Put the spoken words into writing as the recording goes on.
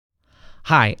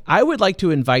Hi, I would like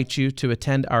to invite you to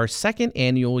attend our second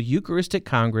annual Eucharistic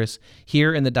Congress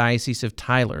here in the Diocese of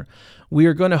Tyler. We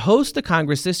are going to host the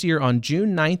Congress this year on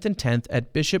June 9th and 10th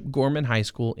at Bishop Gorman High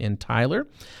School in Tyler.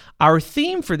 Our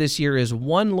theme for this year is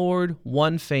One Lord,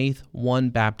 One Faith, One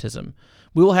Baptism.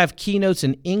 We will have keynotes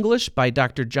in English by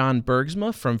Dr. John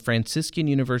Bergsma from Franciscan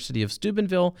University of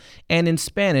Steubenville and in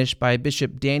Spanish by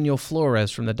Bishop Daniel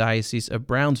Flores from the Diocese of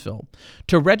Brownsville.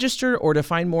 To register or to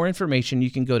find more information,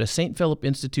 you can go to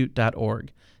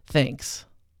stphilipinstitute.org. Thanks.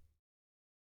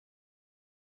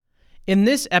 In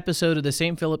this episode of the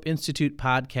St. Philip Institute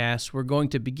podcast, we're going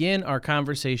to begin our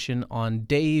conversation on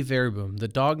Dei Verbum, the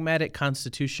dogmatic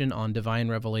constitution on divine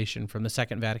revelation from the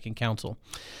Second Vatican Council.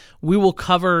 We will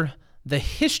cover the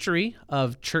history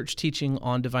of church teaching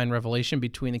on divine revelation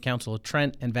between the Council of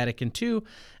Trent and Vatican II,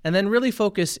 and then really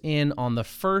focus in on the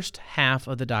first half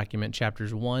of the document,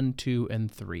 chapters 1, 2,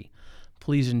 and 3.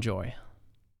 Please enjoy.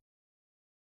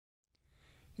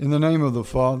 In the name of the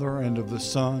Father, and of the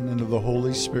Son, and of the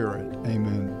Holy Spirit.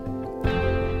 Amen.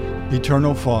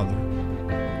 Eternal Father,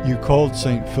 you called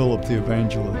St. Philip the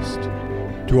Evangelist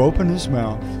to open his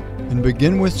mouth and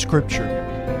begin with Scripture.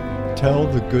 Tell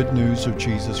the good news of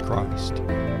Jesus Christ.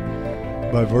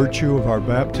 By virtue of our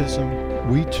baptism,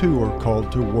 we too are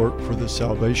called to work for the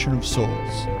salvation of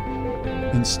souls.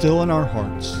 Instill in our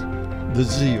hearts the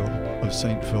zeal of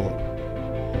St. Philip,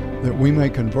 that we may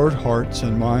convert hearts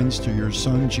and minds to your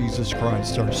Son, Jesus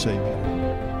Christ, our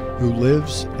Savior, who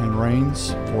lives and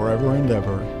reigns forever and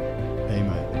ever.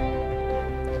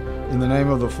 Amen. In the name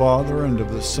of the Father, and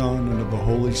of the Son, and of the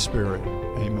Holy Spirit.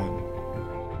 Amen.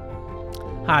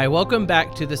 Hi, welcome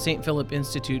back to the St. Philip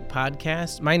Institute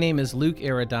podcast. My name is Luke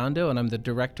Arredondo, and I'm the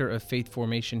Director of Faith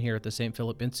Formation here at the St.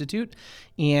 Philip Institute.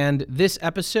 And this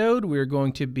episode, we're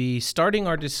going to be starting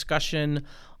our discussion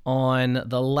on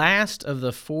the last of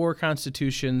the four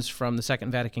constitutions from the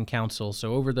Second Vatican Council.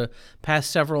 So over the past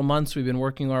several months, we've been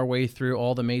working our way through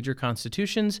all the major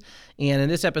constitutions. And in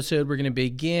this episode, we're going to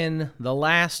begin the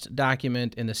last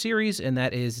document in the series, and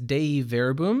that is Dei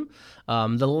Verbum.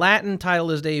 The Latin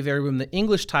title is Dei Verbum. The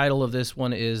English title of this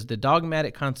one is the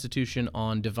Dogmatic Constitution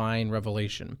on Divine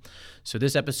Revelation. So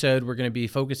this episode, we're going to be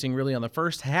focusing really on the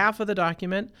first half of the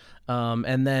document,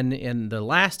 and then in the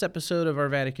last episode of our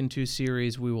Vatican II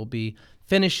series, we will be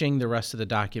finishing the rest of the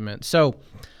document. So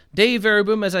Dei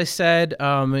Verbum, as I said,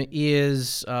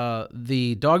 is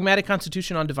the Dogmatic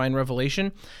Constitution on Divine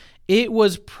Revelation. It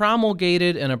was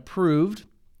promulgated and approved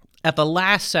at the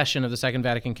last session of the Second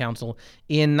Vatican Council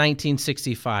in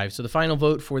 1965. So the final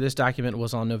vote for this document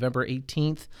was on November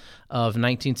 18th of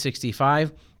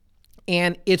 1965.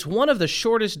 And it's one of the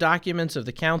shortest documents of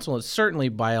the Council. It's certainly,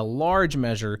 by a large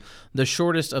measure, the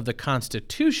shortest of the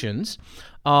constitutions.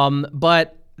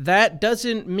 But that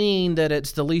doesn't mean that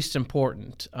it's the least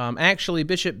important. Actually,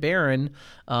 Bishop Barron,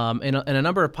 in a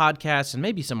number of podcasts and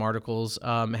maybe some articles,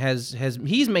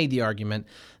 he's made the argument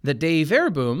that Dei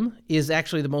Verbum is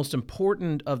actually the most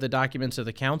important of the documents of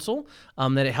the Council,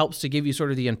 that it helps to give you sort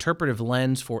of the interpretive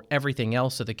lens for everything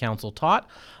else that the Council taught.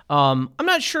 I'm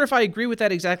not sure if I agree with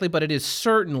that exactly, but it is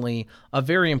certainly a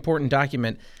very important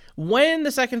document. When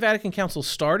the Second Vatican Council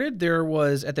started, there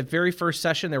was, at the very first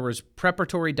session, there was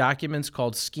preparatory documents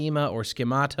called schema or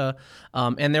schemata,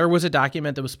 and there was a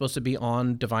document that was supposed to be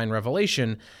on divine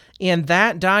revelation. And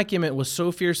that document was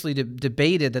so fiercely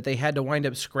debated that they had to wind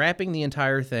up scrapping the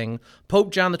entire thing.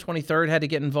 Pope John XXIII had to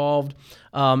get involved,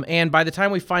 and by the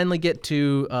time we finally get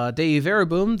to Dei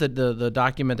Verbum, the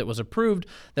document that was approved,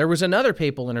 there was another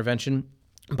papal intervention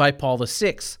by Paul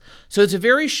VI. So it's a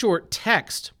very short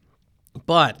text,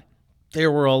 but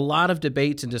there were a lot of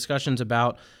debates and discussions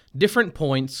about different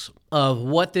points of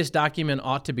what this document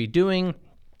ought to be doing,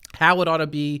 how it ought to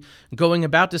be going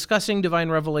about discussing divine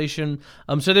revelation.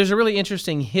 So there's a really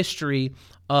interesting history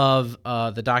of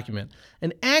the document.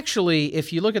 And actually,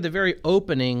 if you look at the very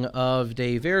opening of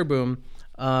Dei Verbum,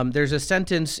 there's a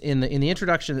sentence in the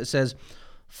introduction that says,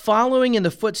 "Following in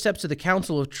the footsteps of the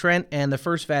Council of Trent and the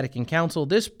First Vatican Council,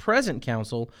 this present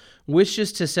council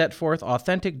wishes to set forth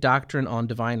authentic doctrine on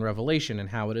divine revelation and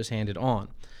how it is handed on."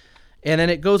 And then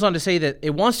it goes on to say that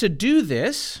it wants to do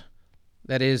this,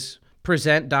 that is,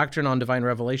 present doctrine on divine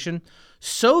revelation,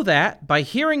 so that by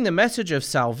hearing the message of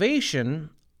salvation,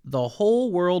 the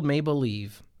whole world may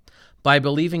believe. By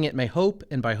believing it may hope,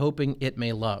 and by hoping it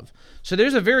may love. So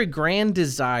there's a very grand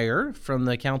desire from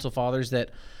the Council Fathers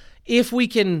that if we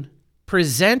can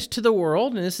present to the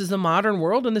world, and this is the modern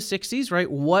world in the 60s, right,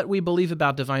 what we believe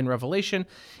about divine revelation,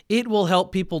 it will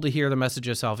help people to hear the message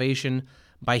of salvation.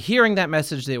 By hearing that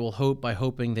message, they will hope. By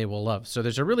hoping, they will love. So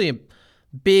there's a really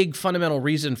big fundamental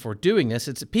reason for doing this.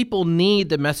 It's that people need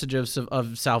the message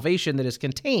of salvation that is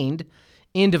contained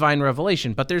in divine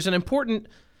revelation. But there's an important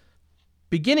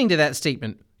beginning to that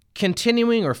statement,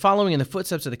 continuing or following in the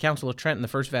footsteps of the Council of Trent and the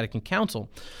First Vatican Council.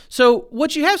 So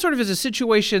what you have sort of is a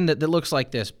situation that looks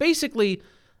like this. Basically,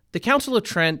 the Council of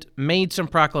Trent made some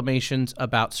proclamations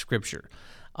about Scripture.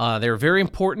 They're very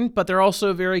important, but they're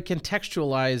also very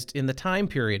contextualized in the time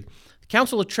period. The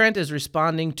Council of Trent is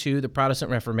responding to the Protestant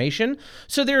Reformation,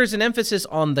 so there is an emphasis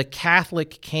on the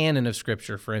Catholic canon of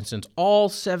Scripture, for instance, all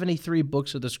 73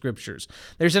 books of the Scriptures.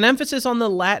 There's an emphasis on the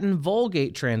Latin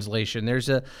Vulgate translation. There's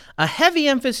a heavy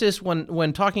emphasis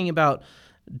when talking about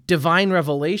divine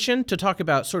revelation to talk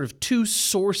about sort of two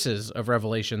sources of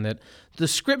revelation, that the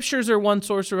Scriptures are one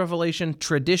source of revelation,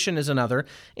 tradition is another.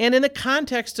 And in the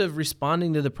context of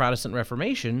responding to the Protestant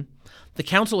Reformation, the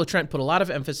Council of Trent put a lot of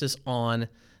emphasis on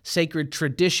sacred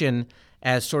tradition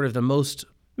as sort of the most,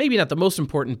 maybe not the most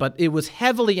important, but it was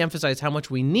heavily emphasized how much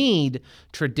we need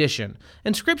tradition.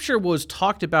 And Scripture was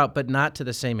talked about, but not to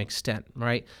the same extent,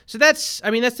 right? So that's the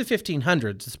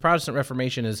 1500s. This Protestant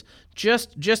Reformation has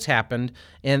just happened,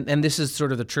 and this is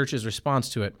sort of the church's response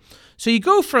to it. So you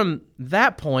go from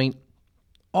that point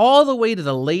all the way to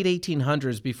the late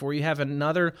 1800s before you have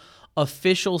another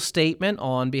official statement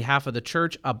on behalf of the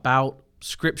church about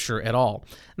Scripture at all.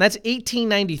 And that's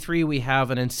 1893. We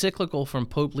have an encyclical from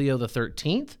Pope Leo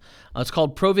XIII. It's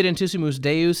called Providentissimus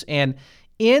Deus, and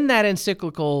in that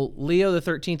encyclical, Leo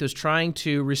XIII was trying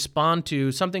to respond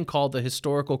to something called the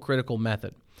historical critical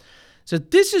method. So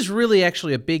this is really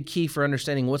actually a big key for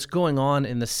understanding what's going on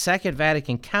in the Second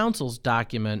Vatican Council's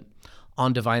document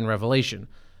on divine revelation.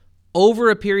 Over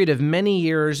a period of many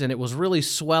years, and it was really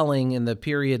swelling in the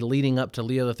period leading up to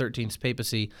Leo XIII's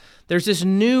papacy, there's this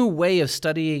new way of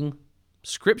studying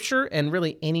Scripture and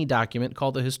really any document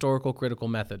called the historical critical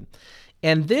method.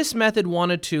 And this method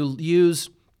wanted to use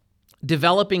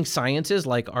developing sciences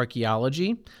like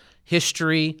archaeology,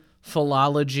 history,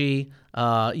 philology,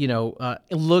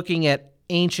 looking at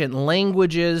ancient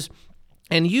languages,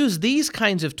 and use these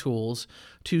kinds of tools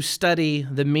to study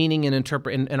the meaning and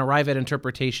interpret and arrive at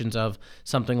interpretations of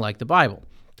something like the Bible.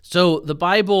 So the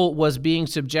Bible was being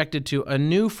subjected to a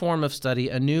new form of study,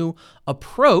 a new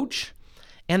approach,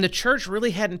 and the church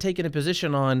really hadn't taken a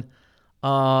position on,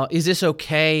 is this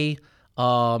okay?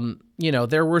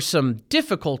 There were some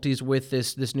difficulties with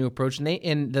this new approach,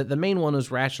 and the main one was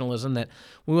rationalism, that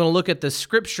we want to look at the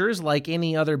Scriptures like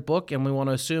any other book, and we want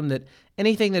to assume that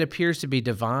anything that appears to be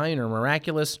divine or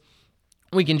miraculous,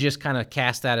 we can just kind of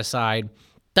cast that aside.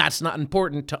 That's not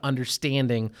important to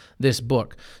understanding this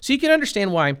book. So you can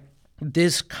understand why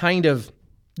this kind of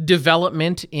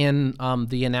development in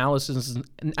the analysis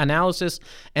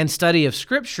and study of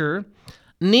Scripture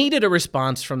needed a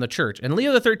response from the church. And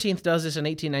Leo XIII does this in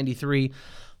 1893,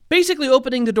 basically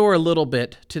opening the door a little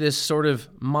bit to this sort of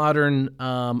modern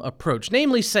approach,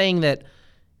 namely saying that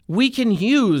we can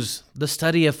use the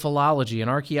study of philology and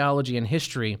archaeology and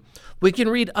history. We can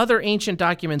read other ancient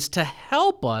documents to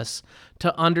help us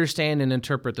to understand and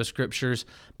interpret the Scriptures,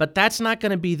 but that's not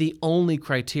going to be the only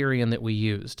criterion that we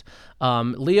used.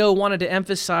 Leo wanted to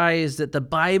emphasize that the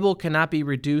Bible cannot be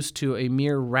reduced to a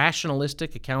mere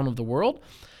rationalistic account of the world,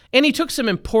 and he took some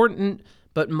important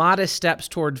but modest steps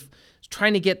toward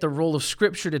trying to get the role of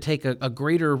Scripture to take a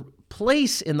greater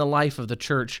place in the life of the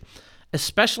church,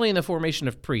 especially in the formation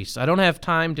of priests. I don't have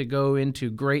time to go into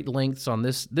great lengths on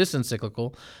this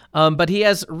encyclical, but he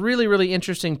has really, really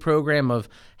interesting program of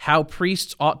how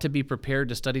priests ought to be prepared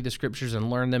to study the Scriptures and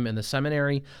learn them in the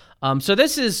seminary. So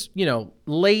this is,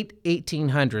 late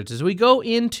 1800s. As we go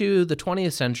into the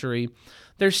 20th century,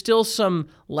 there's still some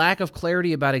lack of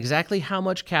clarity about exactly how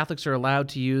much Catholics are allowed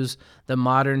to use the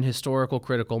modern historical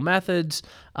critical methods,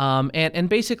 and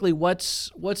basically what's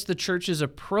the Church's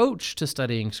approach to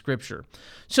studying Scripture.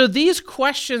 So these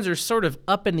questions are sort of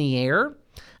up in the air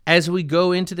as we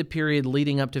go into the period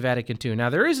leading up to Vatican II.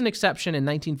 Now, there is an exception in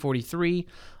 1943.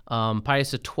 Pius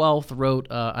XII wrote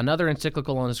another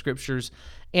encyclical on the Scriptures,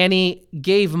 and he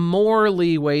gave more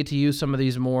leeway to use some of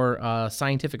these more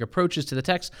scientific approaches to the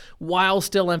text, while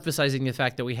still emphasizing the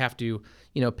fact that we have to,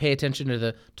 pay attention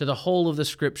to the whole of the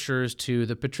Scriptures, to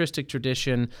the patristic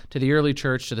tradition, to the early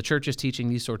church, to the church's teaching,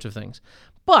 these sorts of things.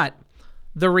 But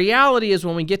the reality is,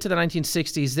 when we get to the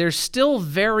 1960s, there's still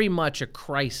very much a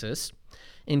crisis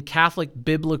in Catholic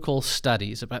biblical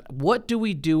studies about what do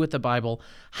we do with the Bible,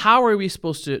 how are we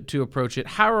supposed to approach it,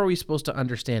 how are we supposed to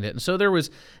understand it. And so there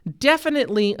was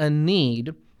definitely a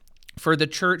need for the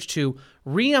church to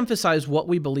reemphasize what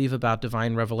we believe about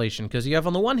divine revelation, because you have,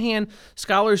 on the one hand,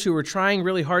 scholars who are trying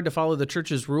really hard to follow the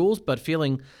church's rules, but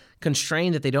feeling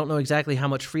constrained, that they don't know exactly how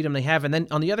much freedom they have. And then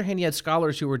on the other hand, you had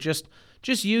scholars who were just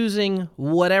using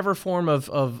whatever form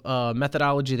of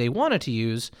methodology they wanted to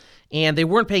use, and they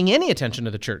weren't paying any attention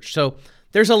to the church. So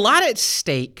there's a lot at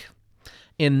stake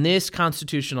in this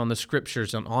constitution on the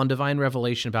scriptures and on divine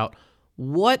revelation about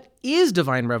what is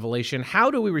divine revelation, how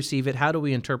do we receive it, how do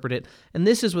we interpret it, and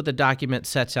this is what the document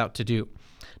sets out to do.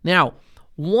 Now,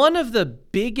 one of the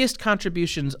biggest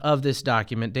contributions of this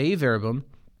document, Dei Verbum,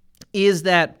 is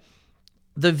that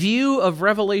the view of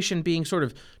revelation being sort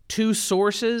of two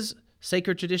sources,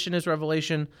 sacred tradition is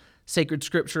revelation, sacred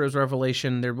scripture is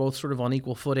revelation, they're both sort of on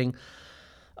equal footing,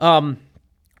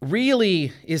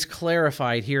 really is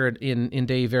clarified here in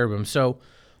Dei Verbum. So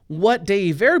what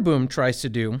Dei Verbum tries to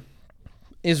do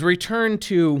is return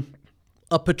to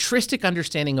a patristic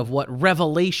understanding of what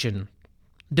revelation,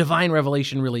 divine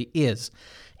revelation, really is.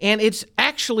 And it's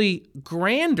actually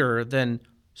grander than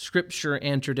scripture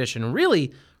and tradition.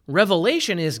 Really,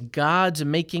 revelation is God's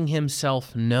making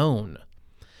himself known.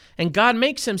 And God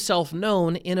makes himself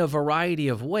known in a variety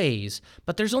of ways,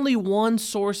 but there's only one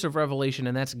source of revelation,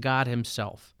 and that's God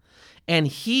himself. And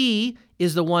he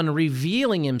is the one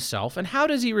revealing himself. And how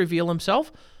does he reveal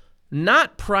himself?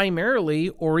 Not primarily,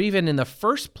 or even in the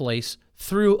first place,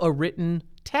 through a written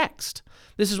text.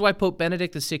 This is why Pope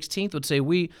Benedict XVI would say,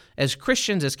 we, as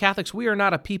Christians, as Catholics, we are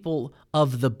not a people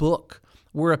of the book.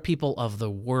 We're a people of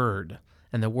the Word,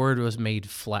 and the Word was made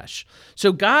flesh.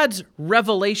 So God's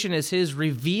revelation is his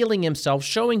revealing himself,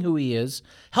 showing who he is,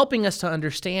 helping us to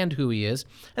understand who he is,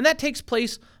 and that takes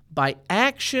place by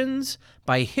actions,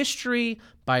 by history,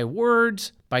 by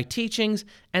words, by teachings,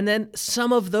 and then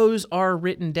some of those are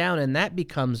written down, and that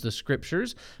becomes the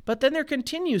scriptures. But then there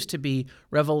continues to be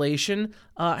revelation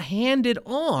handed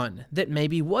on that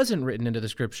maybe wasn't written into the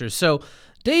scriptures. So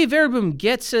Dei Verbum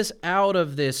gets us out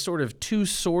of this sort of two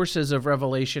sources of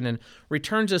revelation and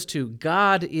returns us to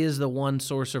God is the one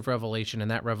source of revelation,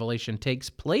 and that revelation takes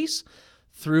place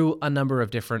through a number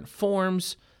of different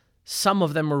forms. Some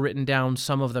of them are written down,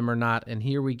 some of them are not, and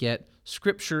here we get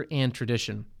scripture and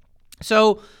tradition.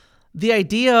 So the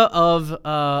idea of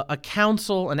a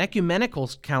council, an ecumenical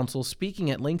council, speaking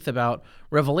at length about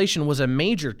revelation was a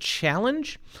major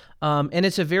challenge, and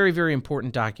it's a very, very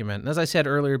important document. And as I said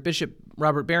earlier, Bishop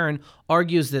Robert Barron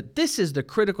argues that this is the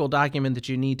critical document that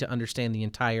you need to understand the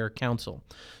entire council.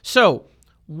 So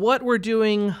what we're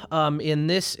doing in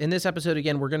this episode,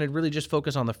 again, we're going to really just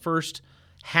focus on the first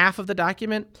half of the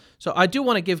document. So I do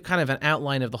want to give kind of an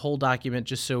outline of the whole document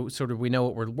just so sort of we know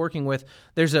what we're working with.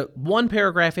 There's a one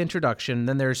paragraph introduction,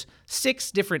 then there's 6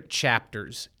 different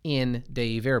chapters in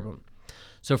Dei Verbum.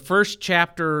 So first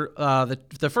chapter,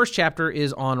 the first chapter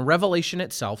is on revelation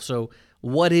itself. So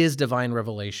what is divine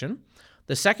revelation?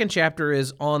 The second chapter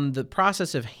is on the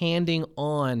process of handing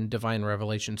on divine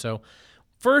revelation. So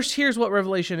first, here's what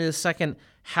revelation is. Second,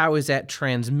 how is that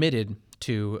transmitted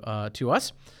to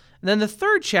us? And then the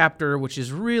third chapter, which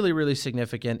is really, really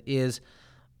significant, is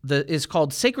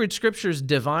called Sacred Scripture's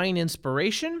Divine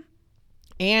Inspiration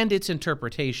and its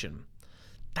Interpretation.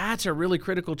 That's a really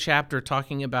critical chapter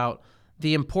talking about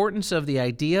the importance of the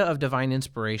idea of divine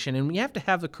inspiration, and we have to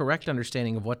have the correct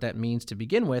understanding of what that means to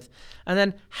begin with, and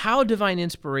then how divine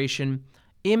inspiration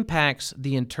impacts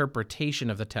the interpretation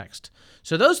of the text.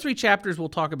 So those 3 chapters we'll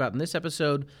talk about in this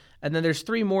episode, and then there's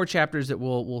 3 more chapters that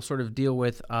we'll sort of deal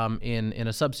with in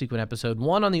a subsequent episode.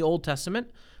 One on the Old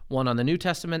Testament, one on the New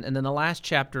Testament, and then the last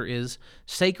chapter is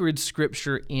Sacred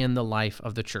Scripture in the Life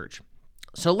of the Church.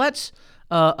 So let's,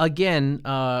 again,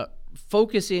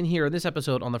 focus in here in this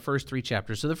episode on the first 3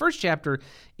 chapters. So the first chapter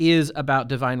is about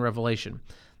divine revelation.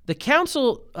 The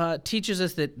council teaches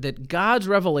us that God's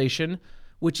revelation,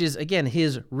 which is, again,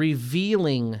 his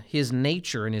revealing his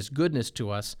nature and his goodness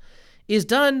to us, is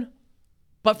done,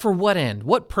 but for what end?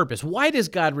 What purpose? Why does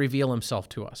God reveal himself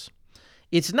to us?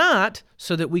 It's not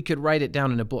so that we could write it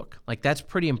down in a book. Like, that's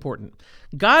pretty important.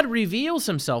 God reveals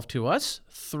himself to us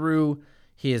through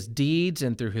his deeds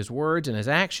and through his words and his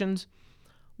actions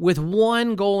with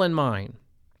one goal in mind,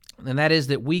 and that is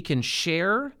that we can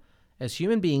share as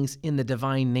human beings in the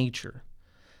divine nature.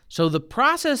 So the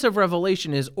process of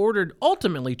revelation is ordered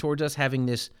ultimately towards us having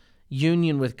this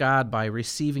union with God by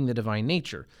receiving the divine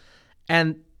nature.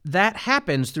 And that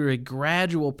happens through a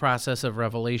gradual process of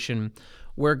revelation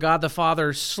where God the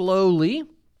Father slowly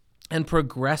and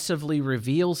progressively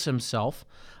reveals himself,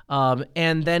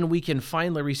 and then we can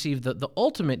finally receive the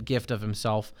ultimate gift of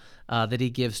himself that he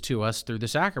gives to us through the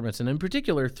sacraments, and in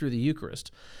particular through the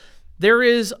Eucharist. There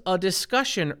is a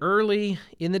discussion early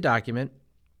in the document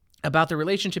about the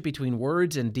relationship between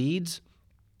words and deeds,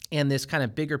 and this kind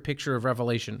of bigger picture of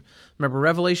revelation. Remember,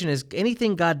 revelation is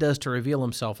anything God does to reveal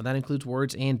himself, and that includes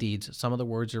words and deeds. Some of the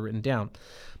words are written down.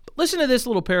 But listen to this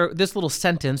little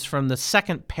sentence from the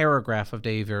second paragraph of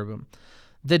Dei Verbum.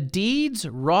 The deeds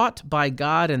wrought by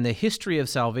God in the history of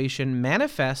salvation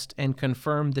manifest and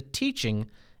confirm the teaching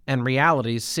and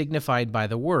realities signified by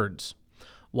the words,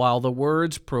 while the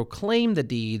words proclaim the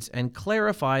deeds and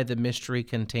clarify the mystery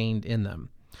contained in them.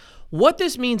 What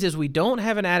this means is we don't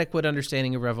have an adequate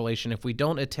understanding of Revelation if we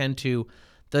don't attend to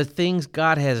the things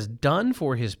God has done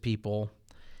for his people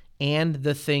and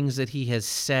the things that he has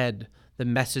said, the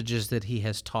messages that he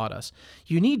has taught us.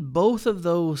 You need both of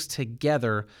those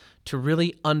together to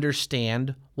really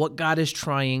understand what God is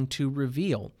trying to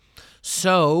reveal.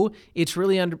 So it's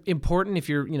really important if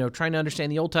you're trying to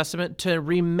understand the Old Testament to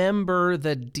remember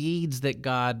the deeds that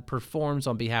God performs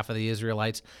on behalf of the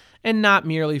Israelites, and not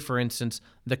merely, for instance,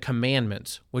 the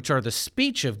commandments, which are the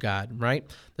speech of God, right?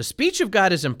 The speech of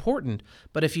God is important,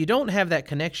 but if you don't have that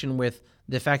connection with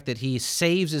the fact that he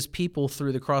saves his people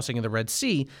through the crossing of the Red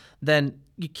Sea, then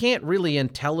you can't really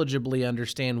intelligibly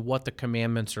understand what the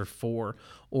commandments are for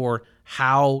or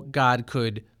how God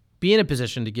could be in a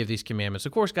position to give these commandments.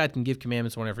 Of course, God can give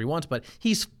commandments whenever he wants, but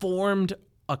he's formed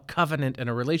a covenant and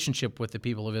a relationship with the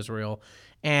people of Israel,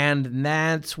 and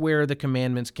that's where the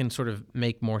commandments can sort of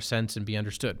make more sense and be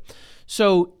understood.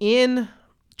 So in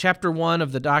chapter 1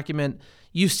 of the document,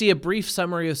 you see a brief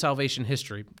summary of salvation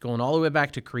history, going all the way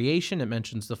back to creation. It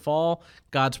mentions the fall,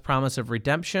 God's promise of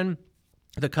redemption,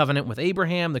 the covenant with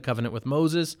Abraham, the covenant with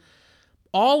Moses.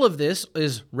 All of this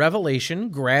is revelation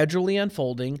gradually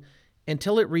unfolding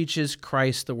until it reaches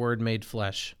Christ, the Word made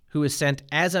flesh, who is sent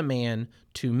as a man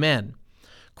to men.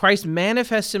 Christ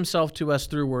manifests himself to us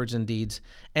through words and deeds,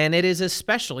 and it is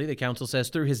especially, the council says,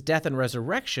 through his death and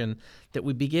resurrection that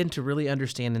we begin to really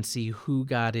understand and see who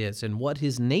God is and what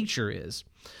his nature is.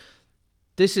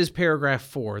 This is paragraph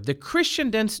 4. The Christian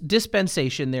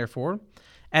dispensation, therefore,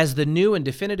 as the new and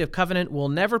definitive covenant, will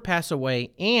never pass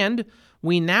away, and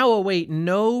we now await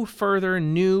no further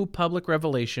new public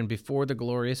revelation before the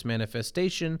glorious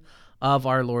manifestation of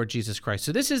our Lord Jesus Christ.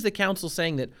 So this is the council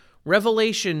saying that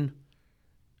revelation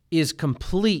is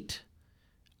complete.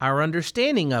 Our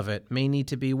understanding of it may need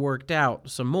to be worked out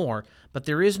some more, but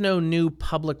there is no new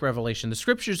public revelation. The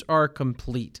scriptures are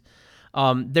complete.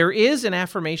 There is an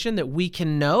affirmation that we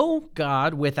can know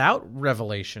God without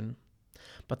revelation,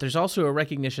 but there's also a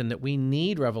recognition that we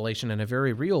need revelation in a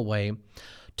very real way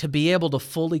to be able to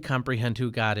fully comprehend who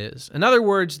God is. In other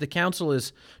words, the council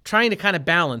is trying to kind of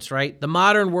balance, right? The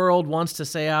modern world wants to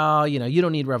say, you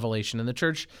don't need revelation. And the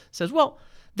church says, well,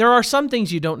 there are some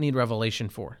things you don't need revelation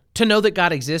for. To know that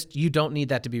God exists, you don't need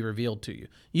that to be revealed to you.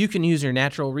 You can use your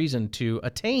natural reason to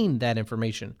attain that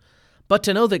information. But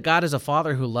to know that God is a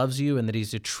Father who loves you and that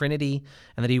he's a Trinity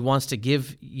and that he wants to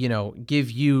give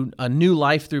you a new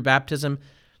life through baptism,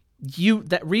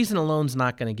 that reason alone is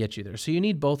not going to get you there. So you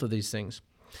need both of these things.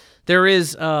 There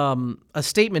is a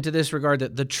statement to this regard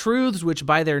that the truths which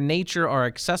by their nature are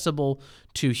accessible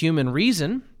to human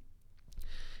reason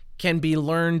can be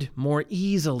learned more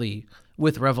easily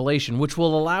with revelation, which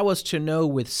will allow us to know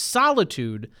with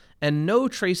solitude and no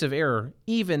trace of error,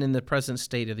 even in the present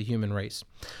state of the human race.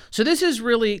 So this is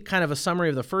really kind of a summary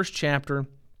of the first chapter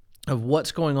of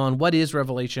what's going on, what is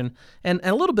revelation, and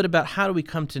a little bit about how do we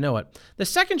come to know it. The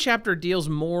second chapter deals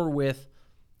more with,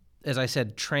 as I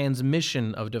said,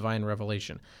 transmission of divine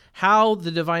revelation, how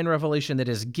the divine revelation that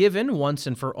is given once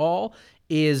and for all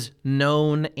is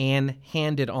known and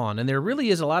handed on. And there really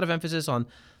is a lot of emphasis on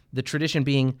the tradition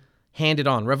being handed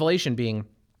on, revelation being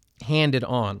handed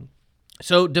on.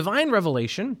 So divine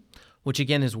revelation, which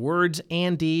again is words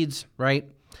and deeds, right,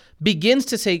 begins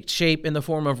to take shape in the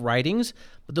form of writings,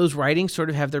 but those writings sort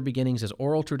of have their beginnings as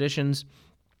oral traditions.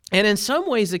 And in some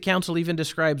ways, the council even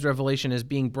describes revelation as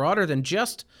being broader than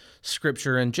just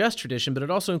scripture and just tradition, but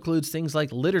it also includes things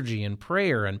like liturgy and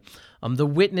prayer and the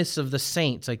witness of the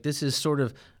saints. Like this is sort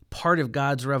of part of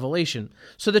God's revelation.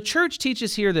 So the church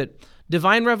teaches here that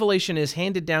divine revelation is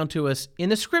handed down to us in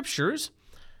the scriptures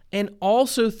and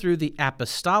also through the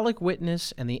apostolic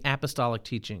witness and the apostolic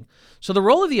teaching. So the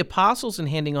role of the apostles in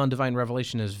handing on divine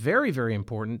revelation is very, very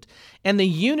important, and the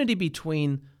unity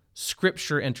between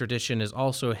Scripture and tradition is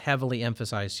also heavily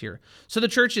emphasized here. So the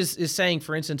church is saying,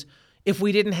 for instance, if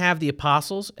we didn't have the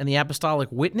apostles and the apostolic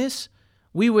witness,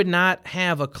 we would not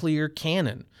have a clear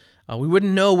canon. We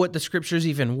wouldn't know what the Scriptures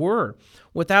even were.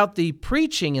 Without the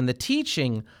preaching and the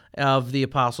teaching of the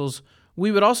apostles,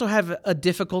 we would also have a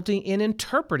difficulty in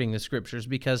interpreting the Scriptures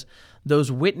because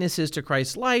those witnesses to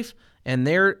Christ's life and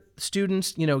their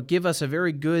students, give us a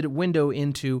very good window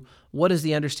into what is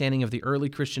the understanding of the early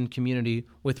Christian community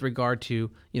with regard to,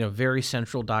 very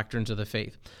central doctrines of the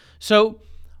faith. So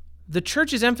the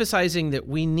church is emphasizing that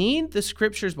we need the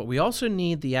scriptures, but we also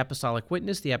need the apostolic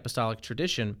witness, the apostolic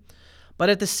tradition. But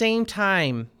at the same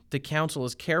time, the council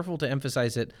is careful to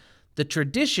emphasize that the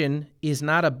tradition is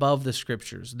not above the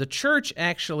scriptures. The church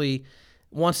actually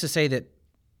wants to say that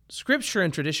scripture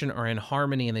and tradition are in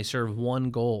harmony and they serve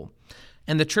one goal.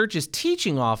 And the church's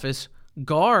teaching office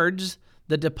guards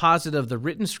the deposit of the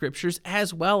written scriptures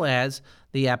as well as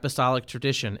the apostolic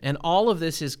tradition. And all of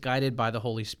this is guided by the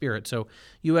Holy Spirit. So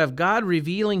you have God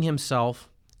revealing himself,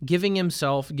 giving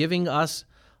us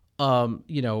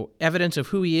evidence of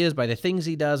who he is by the things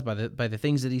he does, by the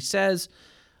things that he says,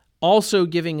 also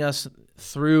giving us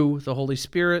through the Holy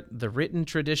Spirit the written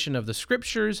tradition of the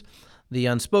scriptures, the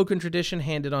unspoken tradition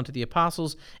handed on to the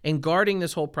apostles, and guarding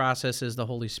this whole process is the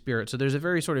Holy Spirit. So there's a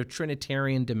very sort of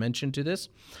Trinitarian dimension to this.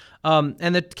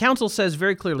 And the council says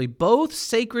very clearly, both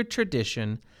sacred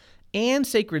tradition and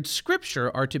sacred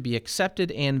scripture are to be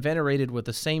accepted and venerated with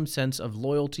the same sense of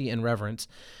loyalty and reverence.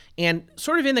 And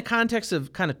sort of in the context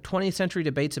of kind of 20th century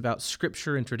debates about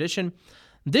scripture and tradition,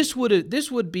 this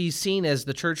would be seen as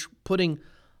the church putting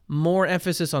more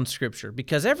emphasis on scripture,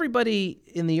 because everybody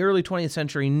in the early 20th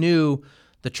century knew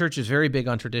the church is very big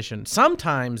on tradition.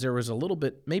 Sometimes there was a little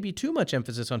bit, maybe too much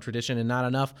emphasis on tradition and not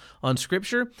enough on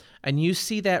scripture, and you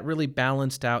see that really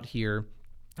balanced out here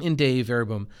in Dei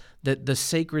Verbum, that the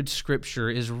sacred scripture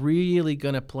is really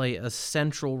going to play a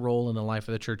central role in the life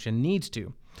of the church and needs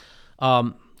to.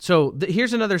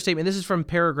 Here's another statement. This is from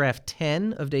paragraph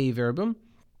 10 of Dei Verbum.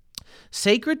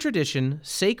 Sacred tradition,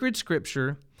 sacred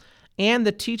scripture, and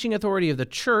the teaching authority of the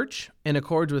church, in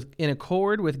accord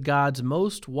with God's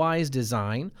most wise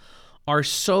design, are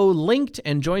so linked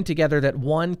and joined together that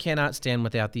one cannot stand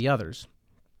without the others,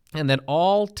 and that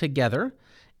all together,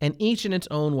 and each in its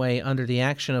own way under the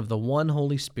action of the one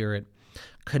Holy Spirit,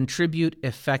 contribute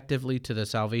effectively to the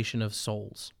salvation of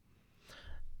souls.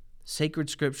 Sacred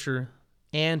scripture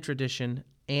and tradition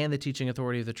and the teaching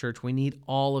authority of the church, we need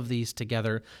all of these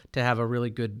together to have a really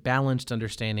good balanced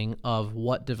understanding of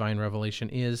what divine revelation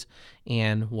is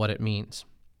and what it means.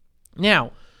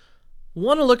 Now,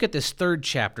 want to look at this third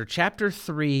chapter, chapter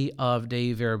 3 of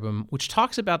Dei Verbum, which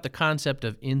talks about the concept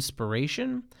of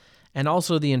inspiration and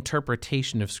also the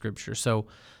interpretation of Scripture. So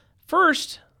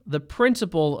first, the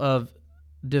principle of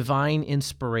divine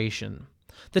inspiration.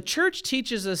 The church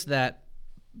teaches us that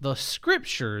the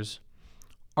Scriptures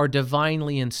are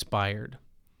divinely inspired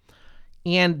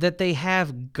and that they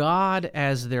have God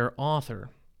as their author.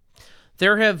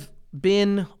 There have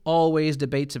been always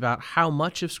debates about how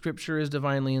much of Scripture is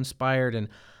divinely inspired, and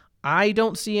I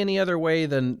don't see any other way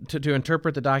than to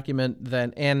interpret the document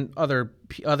and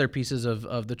other pieces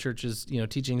of the church's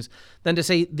teachings than to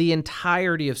say the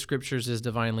entirety of Scriptures is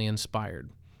divinely inspired.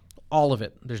 All of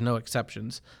it. There's no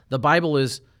exceptions. The Bible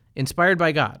is inspired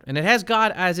by God, and it has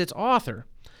God as its author.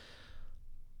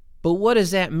 But what does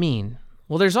that mean?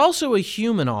 Well, there's also a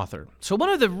human author. So one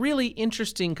of the really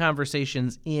interesting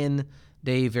conversations in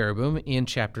Dei Verbum in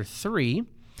chapter 3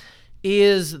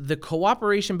 is the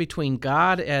cooperation between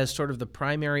God as sort of the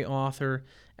primary author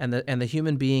and the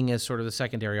human being as sort of the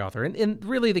secondary author. And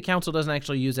really the council doesn't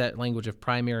actually use that language of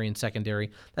primary and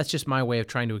secondary. That's just my way of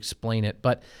trying to explain it.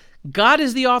 But God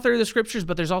is the author of the Scriptures,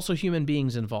 but there's also human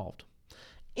beings involved.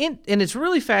 And it's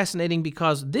really fascinating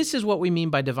because this is what we mean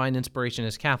by divine inspiration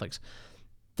as Catholics.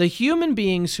 The human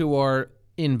beings who are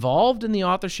involved in the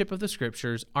authorship of the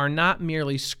Scriptures are not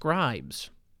merely scribes,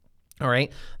 all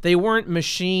right? They weren't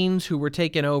machines who were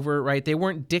taken over, right? They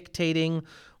weren't dictating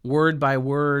word by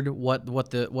word what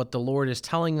the Lord is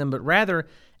telling them, but rather,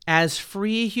 as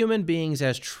free human beings,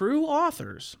 as true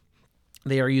authors,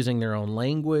 they are using their own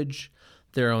language,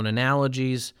 their own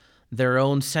analogies, their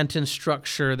own sentence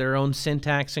structure, their own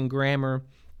syntax and grammar,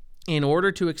 in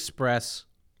order to express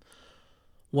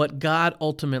what God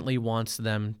ultimately wants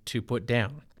them to put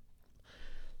down.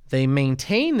 They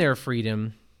maintain their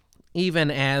freedom even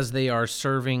as they are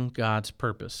serving God's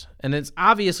purpose. And it's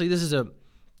obviously, this is a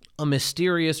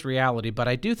mysterious reality, but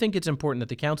I do think it's important that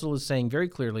the council is saying very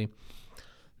clearly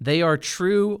they are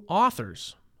true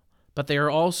authors, but they are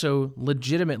also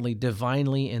legitimately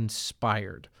divinely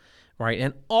inspired. Right?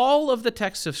 And all of the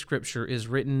text of Scripture is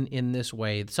written in this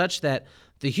way, such that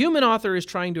the human author is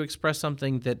trying to express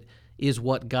something that is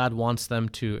what God wants them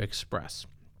to express.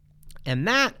 And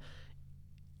that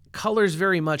colors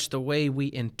very much the way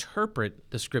we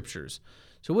interpret the Scriptures.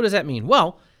 So what does that mean?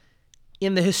 Well,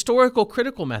 in the historical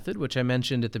critical method, which I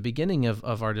mentioned at the beginning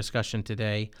of our discussion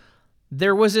today,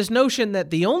 there was this notion that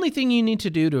the only thing you need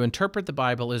to do to interpret the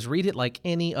Bible is read it like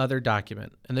any other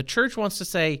document. And the church wants to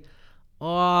say,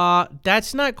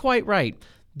 That's not quite right.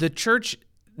 The church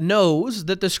knows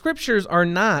that the scriptures are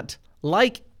not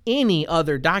like any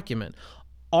other document.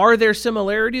 Are there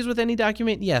similarities with any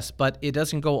document? Yes, but it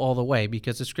doesn't go all the way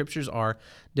because the scriptures are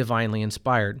divinely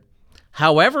inspired.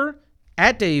 However,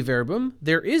 at Dei Verbum,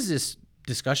 there is this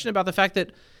discussion about the fact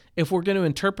that if we're going to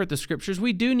interpret the scriptures,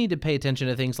 we do need to pay attention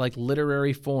to things like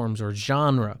literary forms or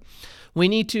genre. We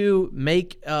need to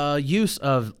make use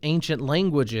of ancient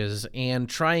languages and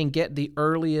try and get the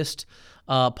earliest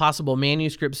possible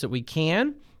manuscripts that we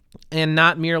can, and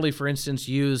not merely, for instance,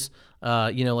 use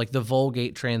like the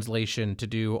Vulgate translation to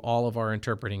do all of our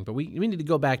interpreting. But we need to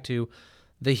go back to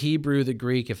the Hebrew, the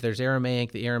Greek, if there's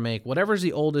Aramaic, the Aramaic, whatever's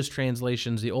the oldest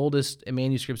translations, the oldest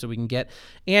manuscripts that we can get,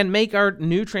 and make our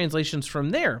new translations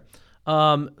from there.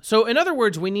 So in other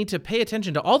words, we need to pay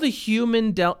attention to all the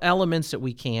human elements that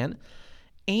we can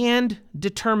and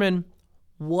determine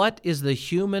what is the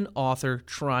human author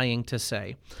trying to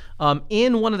say.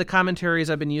 In one of the commentaries,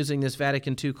 I've been using this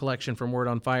Vatican II collection from Word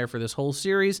on Fire for this whole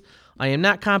series. I am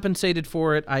not compensated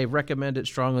for it. I recommend it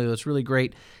strongly. It's really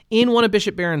great. In one of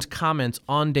Bishop Barron's comments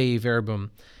on Dei Verbum,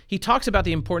 he talks about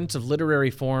the importance of literary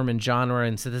form and genre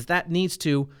and says that needs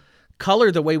to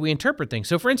color the way we interpret things.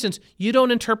 So, for instance, you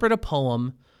don't interpret a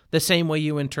poem the same way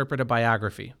you interpret a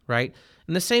biography, right?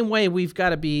 In the same way, we've got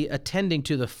to be attending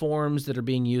to the forms that are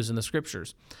being used in the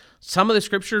scriptures. Some of the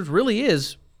scriptures really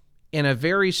is, in a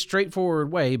very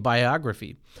straightforward way,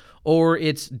 biography, or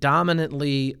it's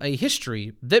dominantly a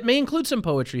history that may include some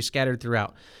poetry scattered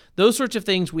throughout. Those sorts of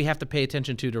things we have to pay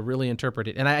attention to really interpret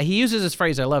it. And he uses this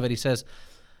phrase, I love it. He says,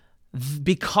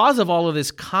 because of all of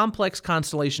this complex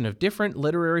constellation of different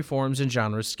literary forms and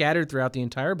genres scattered throughout the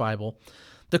entire Bible,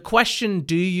 the question,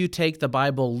 do you take the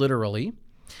Bible literally,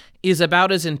 is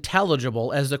about as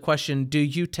intelligible as the question, do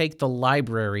you take the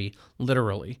library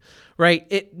literally,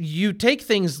 right? You take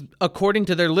things according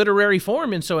to their literary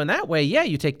form, and so in that way, yeah,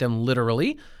 you take them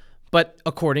literally, but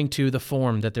according to the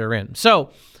form that they're in.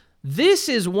 So this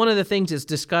is one of the things that's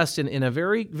discussed in a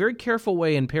very, very careful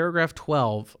way in paragraph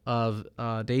 12 of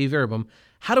Dei Verbum.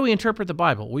 How do we interpret the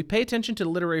Bible? We pay attention to the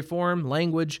literary form,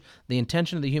 language, the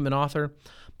intention of the human author,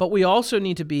 but we also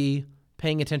need to be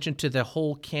paying attention to the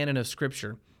whole canon of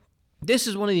Scripture. This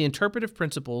is one of the interpretive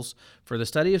principles for the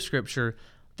study of Scripture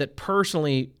that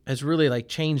personally has really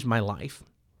changed my life.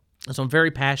 And so I'm very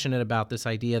passionate about this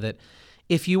idea that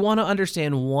if you want to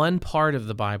understand one part of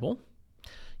the Bible,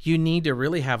 you need to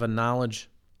really have a knowledge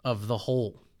of the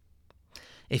whole.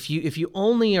 If you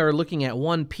only are looking at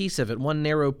one piece of it, one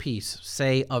narrow piece,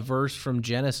 say a verse from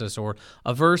Genesis or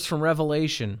a verse from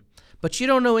Revelation, but you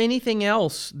don't know anything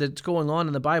else that's going on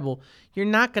in the Bible, you're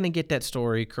not going to get that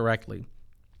story correctly.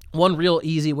 One real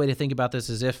easy way to think about this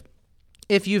is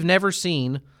if you've never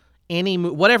seen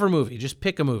whatever movie, just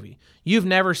pick a movie. You've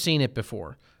never seen it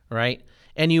before, right?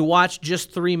 And you watch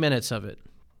just 3 minutes of it.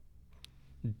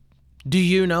 Do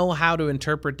you know how to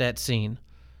interpret that scene?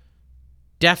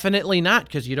 Definitely not,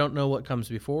 because you don't know what comes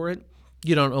before it.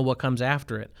 You don't know what comes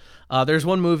after it. There's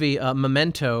one movie,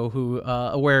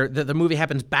 Memento, where the movie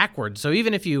happens backwards. So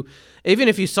even if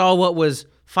you saw what was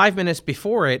 5 minutes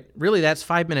before it, really that's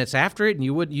 5 minutes after it, and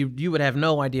you would have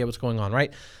no idea what's going on,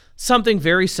 right? Something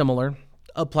very similar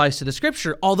applies to the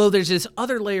Scripture, although there's this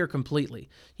other layer completely.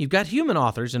 You've got human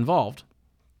authors involved,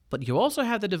 but you also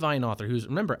have the divine author who's,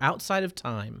 remember, outside of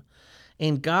time.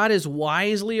 And God has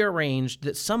wisely arranged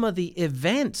that some of the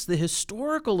events, the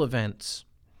historical events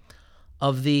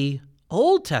of the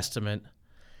Old Testament,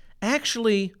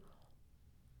 actually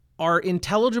are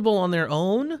intelligible on their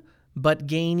own, but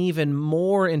gain even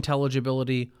more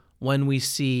intelligibility when we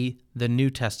see the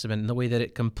New Testament and the way that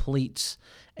it completes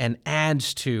and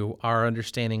adds to our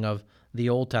understanding of the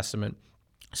Old Testament.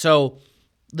 So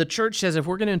the church says if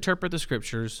we're going to interpret the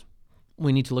Scriptures,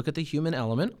 we need to look at the human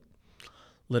element,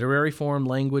 literary form,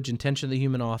 language, intention of the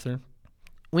human author.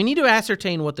 We need to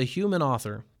ascertain what the human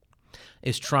author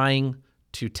is trying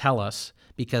to tell us,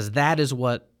 because that is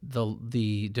what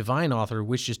the divine author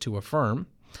wishes to affirm.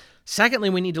 Secondly,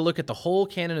 we need to look at the whole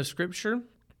canon of Scripture,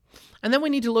 and then we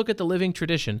need to look at the living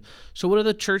tradition. So what do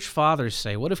the church fathers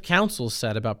say? What have councils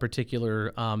said about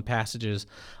particular passages?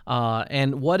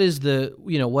 And what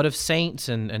have saints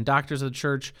and doctors of the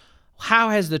church, how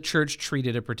has the church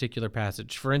treated a particular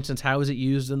passage? For instance, how is it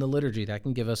used in the liturgy? That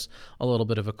can give us a little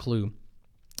bit of a clue.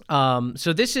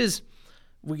 So this is,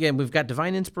 again, we've got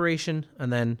divine inspiration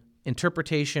and then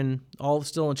interpretation, all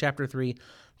still in chapter 3.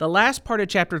 The last part of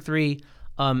chapter 3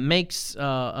 makes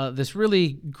this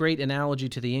really great analogy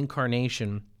to the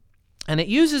incarnation. And it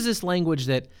uses this language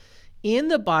that in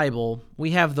the Bible,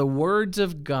 we have the words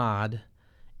of God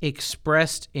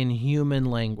expressed in human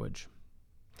language.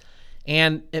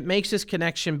 And it makes this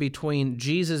connection between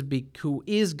Jesus, who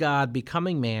is God,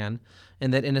 becoming man,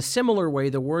 and that in a similar way,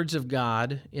 the words of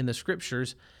God in the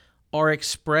Scriptures are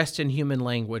expressed in human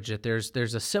language, that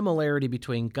there's a similarity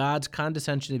between God's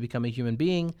condescension to become a human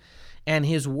being and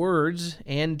his words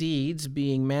and deeds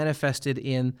being manifested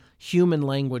in human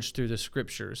language through the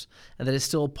Scriptures, and that is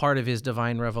still part of his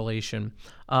divine revelation.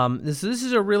 This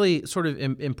is a really sort of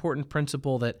important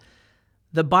principle that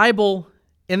the Bible,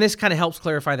 and this kind of helps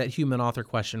clarify that human author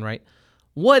question, right?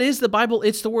 What is the Bible?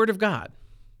 It's the Word of God,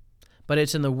 but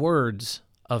it's in the words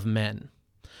of men.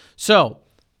 So,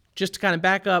 just to kind of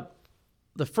back up,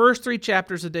 the first 3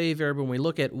 chapters of Dei Verbum, we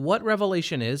look at what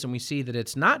revelation is, and we see that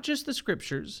it's not just the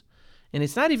Scriptures, and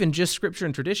it's not even just Scripture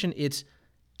and tradition, it's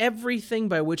everything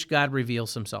by which God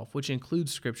reveals himself, which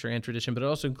includes Scripture and tradition, but it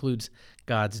also includes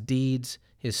God's deeds,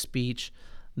 his speech,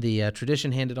 the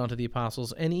tradition handed on to the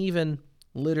apostles, and even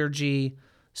liturgy,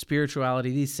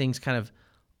 spirituality. These things kind of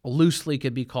loosely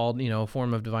could be called, a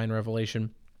form of divine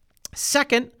revelation.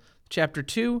 Second, chapter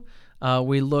 2,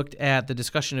 we looked at the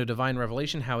discussion of divine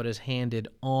revelation, how it is handed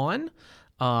on,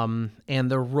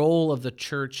 and the role of the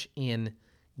church in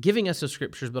giving us the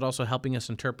Scriptures, but also helping us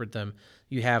interpret them.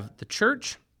 You have the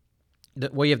church,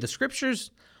 you have the Scriptures,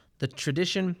 the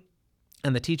tradition,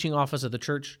 and the teaching office of the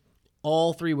church,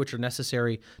 all 3 which are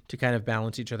necessary to kind of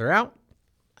balance each other out.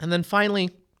 And then finally,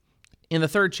 in the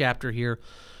 3rd chapter here,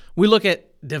 we look at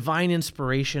divine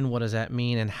inspiration. What does that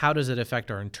mean, and how does it affect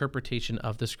our interpretation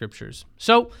of the Scriptures?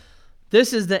 So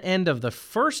this is the end of the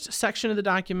first section of the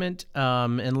document,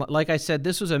 and like I said,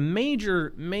 this was a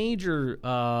major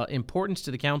importance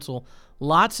to the council.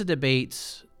 Lots of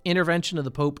debates, intervention of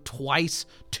the Pope twice.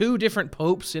 2 different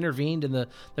popes intervened in the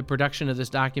production of this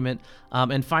document,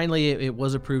 and finally it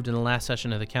was approved in the last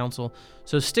session of the council.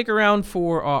 So stick around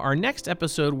for our next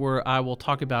episode, where I will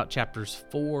talk about chapters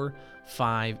 4,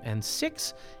 5, and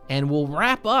 6, and we'll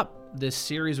wrap up this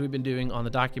series we've been doing on the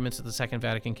documents of the Second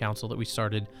Vatican Council that we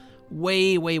started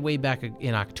way back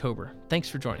in October. Thanks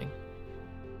for joining.